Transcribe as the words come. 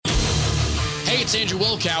Hey, it's Andrew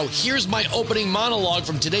Wilkow. Here's my opening monologue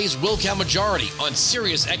from today's Wilkow Majority on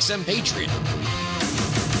Sirius XM Patriot.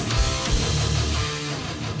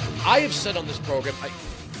 I have said on this program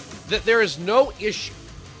that there is no issue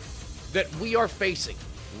that we are facing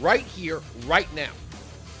right here, right now,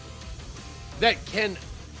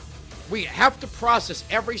 we have to process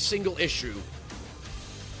every single issue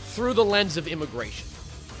through the lens of immigration.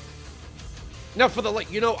 Now,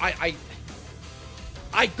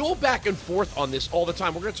 I go back and forth on this all the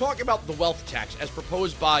time. We're going to talk about the wealth tax as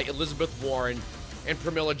proposed by Elizabeth Warren and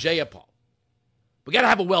Pramila Jayapal. We got to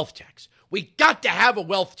have a wealth tax. We got to have a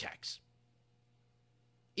wealth tax.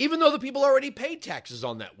 Even though the people already paid taxes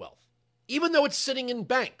on that wealth. Even though it's sitting in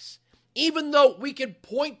banks. Even though we can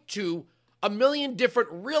point to a million different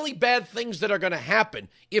really bad things that are going to happen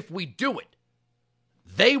if we do it.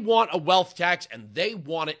 They want a wealth tax and they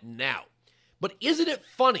want it now. But isn't it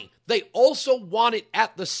funny? They also want it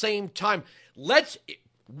at the same time.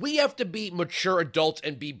 We have to be mature adults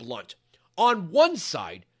and be blunt. On one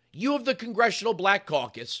side, you have the Congressional Black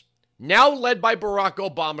Caucus, now led by Barack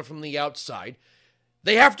Obama from the outside.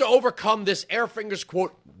 They have to overcome this, air fingers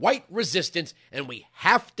quote, white resistance, and we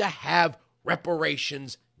have to have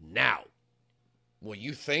reparations now. Well,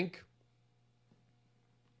 you think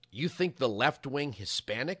the left-wing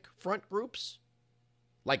Hispanic front groups,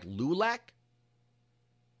 like LULAC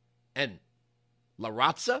and La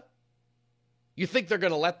Raza, you think they're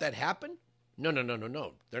going to let that happen? No.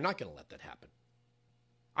 They're not going to let that happen.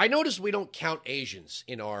 I notice we don't count Asians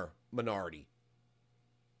in our minority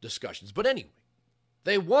discussions. But anyway,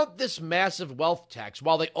 they want this massive wealth tax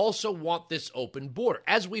while they also want this open border.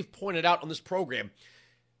 As we've pointed out on this program,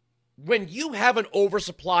 when you have an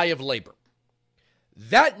oversupply of labor,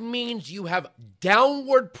 that means you have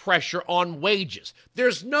downward pressure on wages.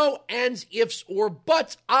 There's no ands, ifs, or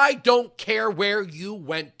buts. I don't care where you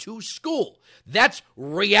went to school. That's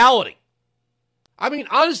reality. I mean,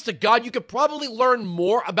 honest to God, you could probably learn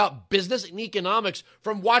more about business and economics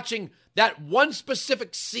from watching that one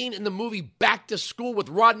specific scene in the movie Back to School with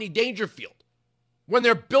Rodney Dangerfield, when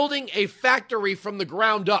they're building a factory from the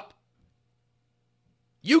ground up.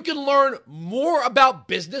 You can learn more about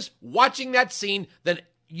business watching that scene than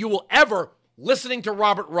you will ever listening to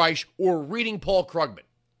Robert Reich or reading Paul Krugman.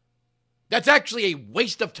 That's actually a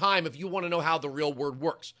waste of time if you want to know how the real world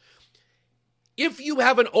works. If you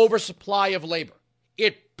have an oversupply of labor,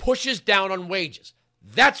 it pushes down on wages.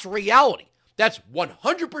 That's reality. That's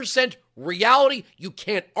 100% reality. You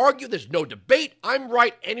can't argue. There's no debate. I'm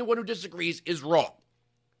right. Anyone who disagrees is wrong.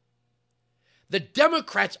 The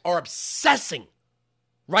Democrats are obsessing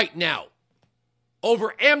right now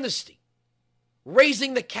over amnesty,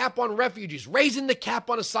 raising the cap on refugees, raising the cap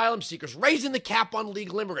on asylum seekers, raising the cap on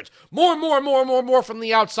legal immigrants. More from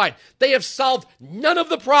the outside. They have solved none of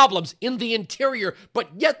the problems in the interior, but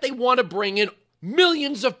yet they want to bring in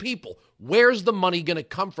millions of people. Where's the money going to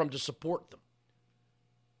come from to support them?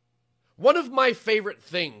 One of my favorite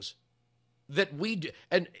things that we do,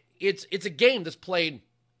 and it's a game that's played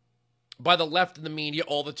by the left and the media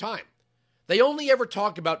all the time. They only ever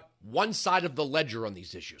talk about one side of the ledger on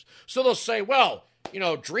these issues. So they'll say, well,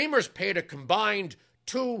 Dreamers paid a combined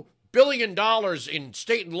 $2 billion in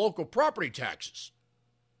state and local property taxes.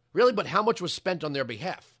 Really? But how much was spent on their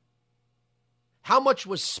behalf? How much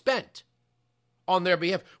was spent on their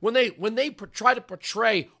behalf? When they try to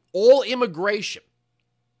portray all immigration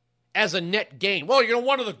as a net gain. Well,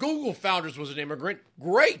 one of the Google founders was an immigrant.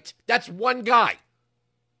 Great. That's one guy.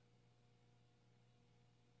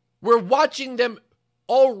 We're watching them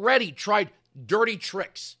already try dirty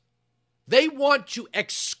tricks. They want to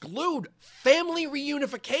exclude family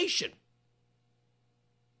reunification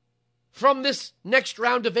from this next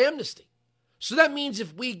round of amnesty. So that means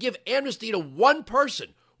if we give amnesty to one person,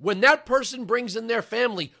 when that person brings in their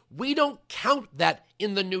family, we don't count that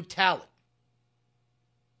in the new tally.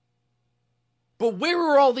 But where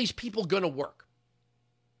are all these people going to work?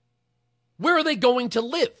 Where are they going to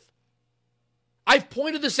live? I've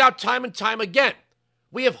pointed this out time and time again.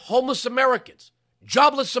 We have homeless Americans,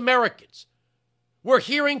 jobless Americans. We're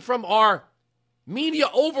hearing from our media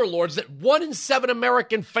overlords that 1 in 7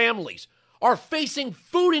 American families are facing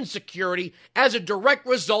food insecurity as a direct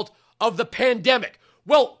result of the pandemic.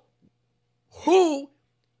 Well, who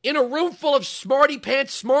in a room full of smarty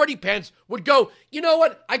pants would go, you know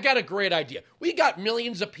what? I got a great idea. We got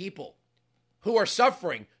millions of people who are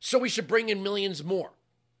suffering, so we should bring in millions more.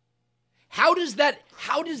 How does that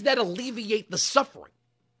alleviate the suffering?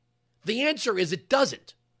 The answer is it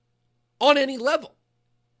doesn't. On any level.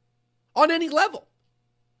 On any level.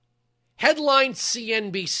 Headline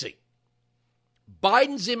CNBC.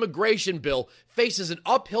 Biden's immigration bill faces an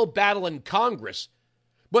uphill battle in Congress,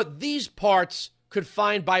 but these parts could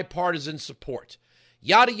find bipartisan support.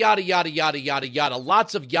 Yada, yada, yada, yada, yada, yada.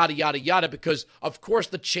 Lots of yada, yada, yada, because, of course,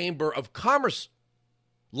 the Chamber of Commerce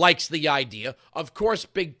likes the idea. Of course,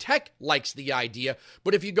 big tech likes the idea.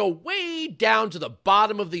 But if you go way down to the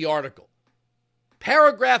bottom of the article,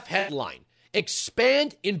 paragraph headline,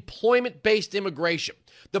 expand employment-based immigration.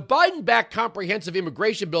 The Biden-backed comprehensive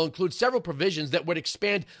immigration bill includes several provisions that would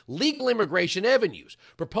expand legal immigration avenues.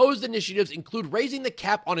 Proposed initiatives include raising the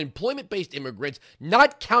cap on employment-based immigrants,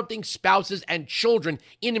 not counting spouses and children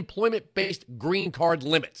in employment-based green card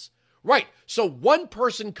limits. Right, so one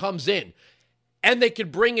person comes in, and they can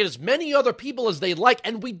bring in as many other people as they like,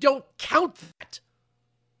 and we don't count that.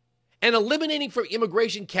 And eliminating from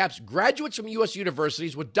immigration caps graduates from U.S.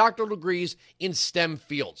 universities with doctoral degrees in STEM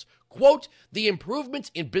fields. Quote, the improvements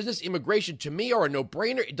in business immigration to me are a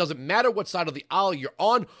no-brainer. It doesn't matter what side of the aisle you're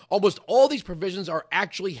on. Almost all these provisions are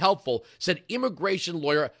actually helpful, said immigration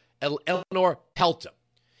lawyer Eleanor Pelta.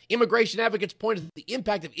 Immigration advocates pointed to the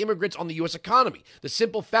impact of immigrants on the U.S. economy. The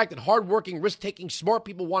simple fact that hardworking, risk-taking, smart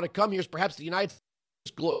people want to come here is perhaps the United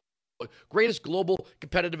States' greatest global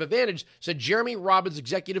competitive advantage, said Jeremy Robbins,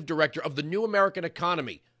 executive director of the New American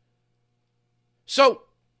Economy. So,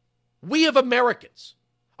 we have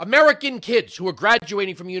American kids who are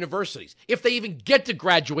graduating from universities, if they even get to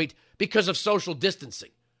graduate because of social distancing.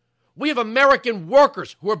 We have American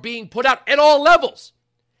workers who are being put out at all levels.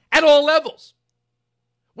 At all levels.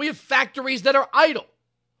 We have factories that are idle.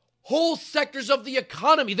 Whole sectors of the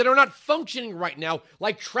economy that are not functioning right now,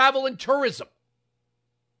 like travel and tourism.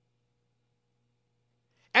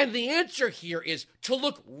 And the answer here is to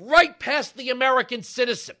look right past the American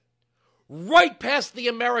citizen, right past the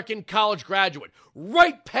American college graduate,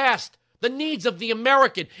 right past the needs of the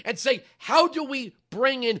American, and say, how do we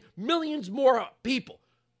bring in millions more people?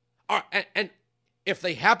 And if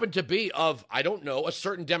they happen to be of, I don't know, a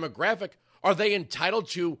certain demographic, are they entitled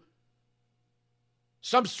to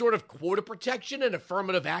some sort of quota protection and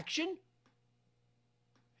affirmative action?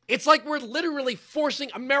 It's like we're literally forcing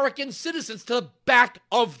American citizens to the back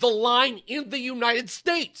of the line in the United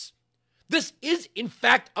States. This is, in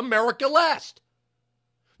fact, America last.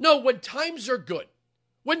 No, when times are good,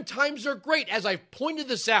 when times are great, as I've pointed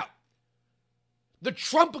this out, the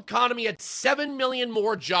Trump economy had 7 million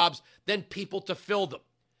more jobs than people to fill them.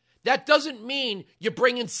 That doesn't mean you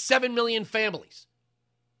bring in 7 million families,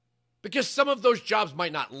 because some of those jobs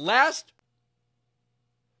might not last.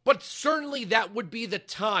 But certainly that would be the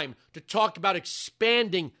time to talk about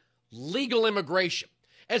expanding legal immigration.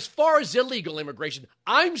 As far as illegal immigration,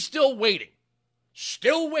 I'm still waiting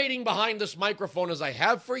behind this microphone, as I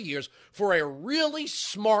have for years, for a really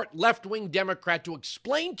smart left-wing Democrat to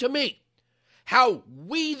explain to me how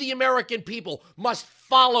we, the American people, must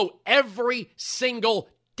follow every single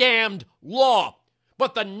damned law.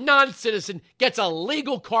 But the non-citizen gets a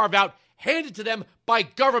legal carve-out handed to them by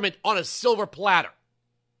government on a silver platter.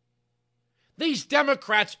 These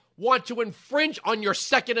Democrats want to infringe on your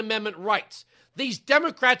Second Amendment rights. These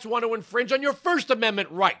Democrats want to infringe on your First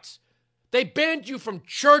Amendment rights. They banned you from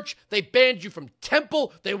church. They banned you from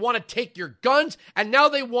temple. They want to take your guns, and now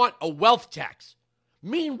they want a wealth tax.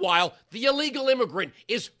 Meanwhile, the illegal immigrant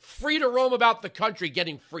is free to roam about the country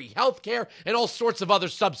getting free health care and all sorts of other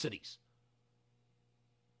subsidies.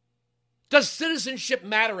 Does citizenship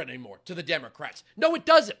matter anymore to the Democrats? No, it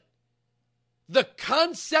doesn't. The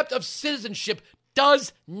concept of citizenship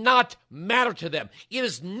does not matter to them. It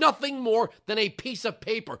is nothing more than a piece of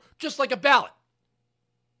paper, just like a ballot.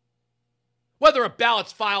 Whether a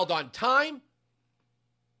ballot's filed on time,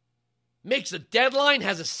 makes a deadline,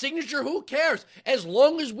 has a signature, who cares? As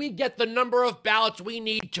long as we get the number of ballots we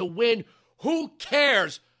need to win, who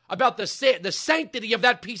cares about the sanctity of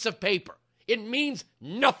that piece of paper? It means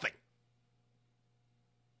nothing.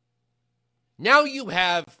 Now you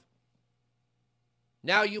have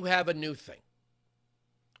a new thing,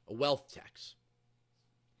 a wealth tax.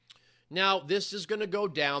 Now, this is going to go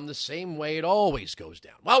down the same way it always goes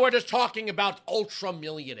down. Well, we're just talking about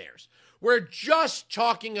ultra-millionaires. We're just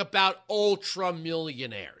talking about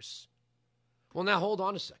ultra-millionaires. Well, now, hold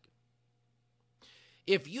on a second.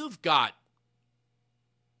 If you've got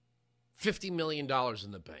 $50 million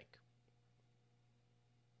in the bank,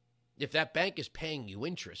 if that bank is paying you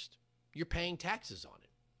interest, you're paying taxes on it.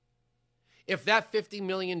 If that $50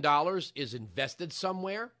 million is invested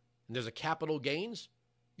somewhere and there's a capital gains,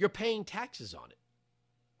 you're paying taxes on it.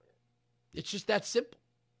 It's just that simple.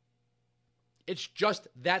 It's just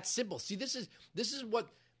that simple. See, this is what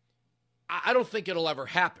I don't think it'll ever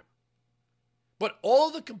happen. But all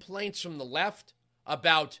the complaints from the left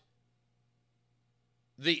about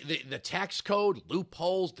the tax code,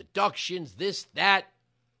 loopholes, deductions, this, that,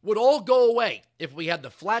 would all go away if we had the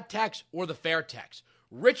flat tax or the fair tax.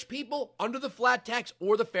 Rich people under the flat tax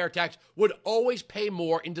or the fair tax would always pay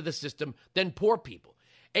more into the system than poor people.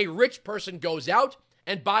 A rich person goes out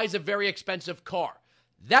and buys a very expensive car.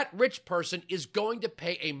 That rich person is going to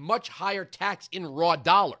pay a much higher tax in raw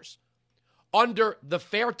dollars under the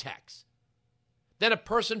fair tax than a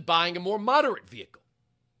person buying a more moderate vehicle.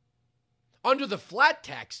 Under the flat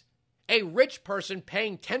tax, a rich person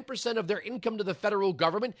paying 10% of their income to the federal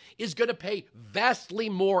government is going to pay vastly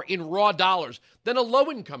more in raw dollars than a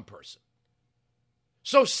low-income person.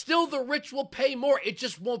 So still the rich will pay more. It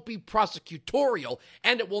just won't be prosecutorial,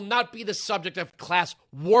 and it will not be the subject of class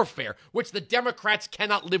warfare, which the Democrats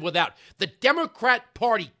cannot live without. The Democrat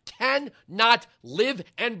Party cannot live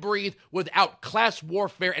and breathe without class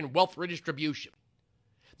warfare and wealth redistribution.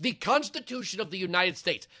 The Constitution of the United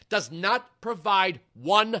States does not provide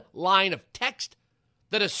one line of text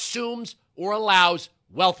that assumes or allows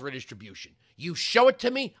wealth redistribution. You show it to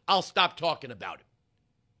me, I'll stop talking about it.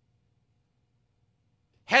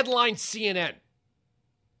 Headline CNN.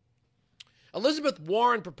 Elizabeth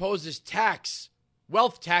Warren proposes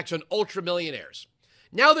wealth tax on ultramillionaires.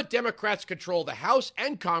 Now that Democrats control the House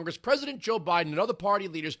and Congress, President Joe Biden and other party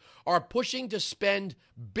leaders are pushing to spend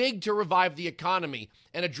big to revive the economy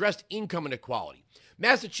and address income inequality.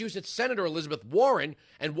 Massachusetts Senator Elizabeth Warren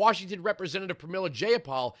and Washington Representative Pramila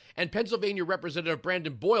Jayapal and Pennsylvania Representative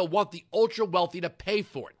Brandon Boyle want the ultra-wealthy to pay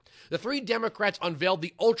for it. The three Democrats unveiled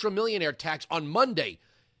the ultra-millionaire tax on Monday.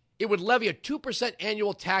 It would levy a 2%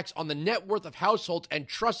 annual tax on the net worth of households and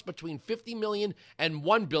trusts between $50 million and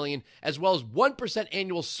 $1 billion, as well as 1%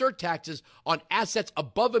 annual surtaxes on assets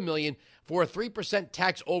above $1 million for a 3%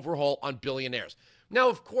 tax overhaul on billionaires. Now,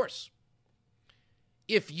 of course,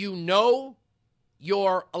 if you know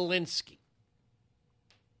you're Alinsky,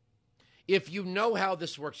 if you know how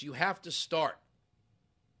this works, you have to start.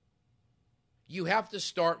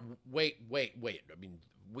 Wait.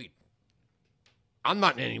 I'm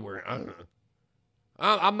not anywhere.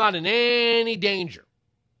 I'm not in any danger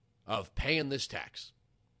of paying this tax,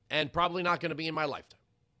 and probably not going to be in my lifetime.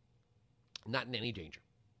 Not in any danger.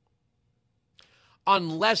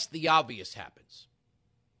 Unless the obvious happens.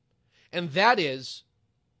 And that is,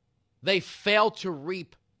 they fail to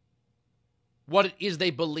reap what it is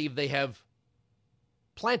they believe they have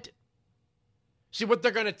planted. See, what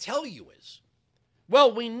they're going to tell you is,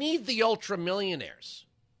 well, we need the ultra-millionaires.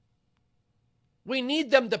 We need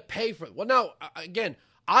them to pay for it. Well, now, again,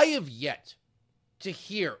 I have yet to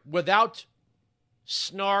hear, without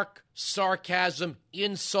snark, sarcasm,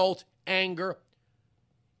 insult, anger,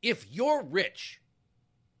 if you're rich,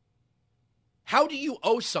 how do you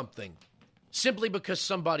owe something simply because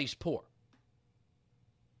somebody's poor?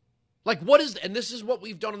 Like, what is, and this is what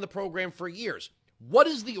we've done in the program for years, what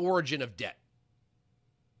is the origin of debt?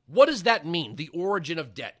 What does that mean, the origin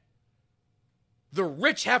of debt? The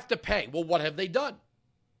rich have to pay. Well, what have they done?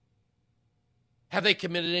 Have they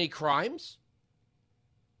committed any crimes?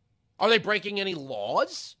 Are they breaking any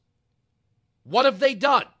laws? What have they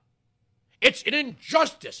done? It's an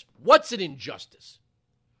injustice. What's an injustice?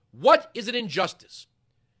 What is an injustice?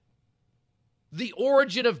 The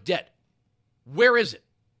origin of debt. Where is it?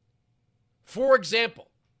 For example,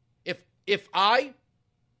 if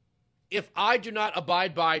I do not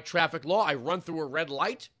abide by traffic law, I run through a red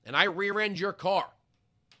light, and I rear-end your car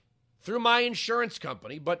through my insurance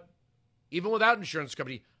company, but even without insurance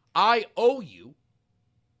company, I owe you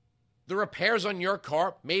the repairs on your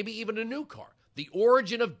car, maybe even a new car. The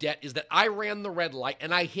origin of debt is that I ran the red light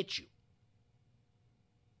and I hit you.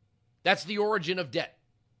 That's the origin of debt.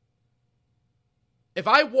 If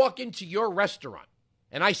I walk into your restaurant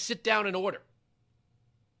and I sit down and order,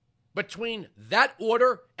 between that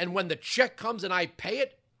order and when the check comes and I pay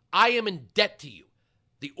it, I am in debt to you.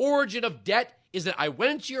 The origin of debt is that I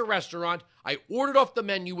went into your restaurant, I ordered off the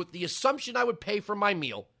menu with the assumption I would pay for my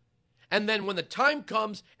meal, and then when the time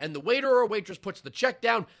comes and the waiter or waitress puts the check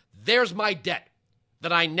down, there's my debt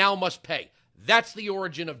that I now must pay. That's the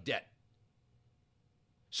origin of debt.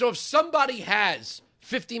 So if somebody has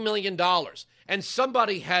 $50 million and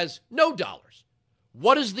somebody has no dollars,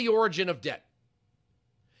 what is the origin of debt?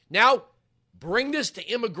 Now, bring this to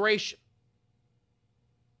immigration.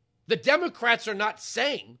 The Democrats are not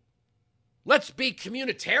saying, let's be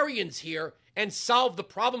communitarians here and solve the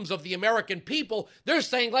problems of the American people. They're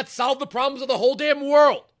saying, let's solve the problems of the whole damn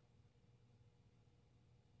world.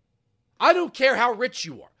 I don't care how rich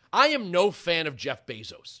you are. I am no fan of Jeff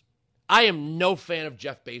Bezos.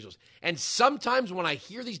 And sometimes when I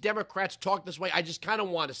hear these Democrats talk this way, I just kind of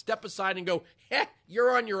want to step aside and go,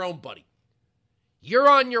 you're on your own, buddy. You're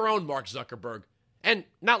on your own, Mark Zuckerberg. And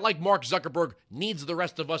not like Mark Zuckerberg needs the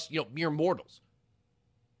rest of us, mere mortals.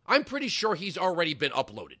 I'm pretty sure he's already been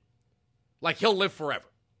uploaded. Like he'll live forever.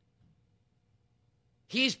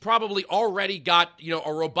 He's probably already got,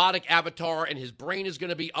 a robotic avatar and his brain is going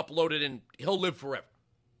to be uploaded and he'll live forever.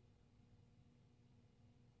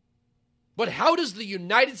 But how does the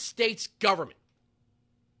United States government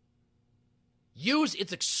use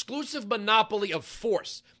its exclusive monopoly of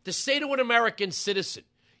force to say to an American citizen,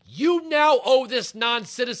 you now owe this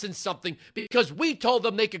non-citizen something because we told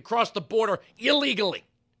them they could cross the border illegally?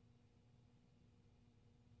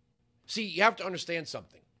 See, you have to understand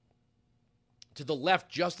something. To the left,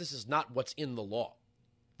 justice is not what's in the law.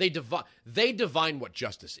 They divine what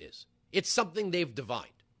justice is. It's something they've divined.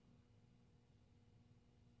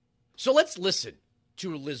 So let's listen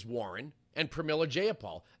to Liz Warren and Pramila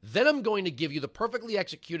Jayapal. Then I'm going to give you the perfectly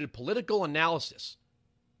executed political analysis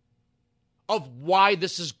of why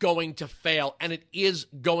this is going to fail, and it is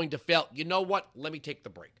going to fail. You know what? Let me take the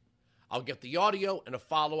break. I'll get the audio and a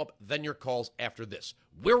follow-up, then your calls after this.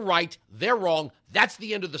 We're right, they're wrong. That's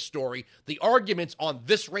the end of the story. The arguments on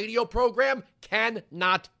this radio program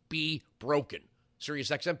cannot be broken.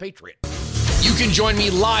 SiriusXM Patriot. You can join me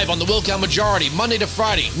live on the Wilkow Majority, Monday to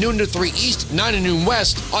Friday, noon to 3 East, 9 to noon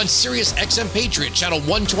West, on SiriusXM Patriot, channel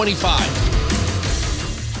 125.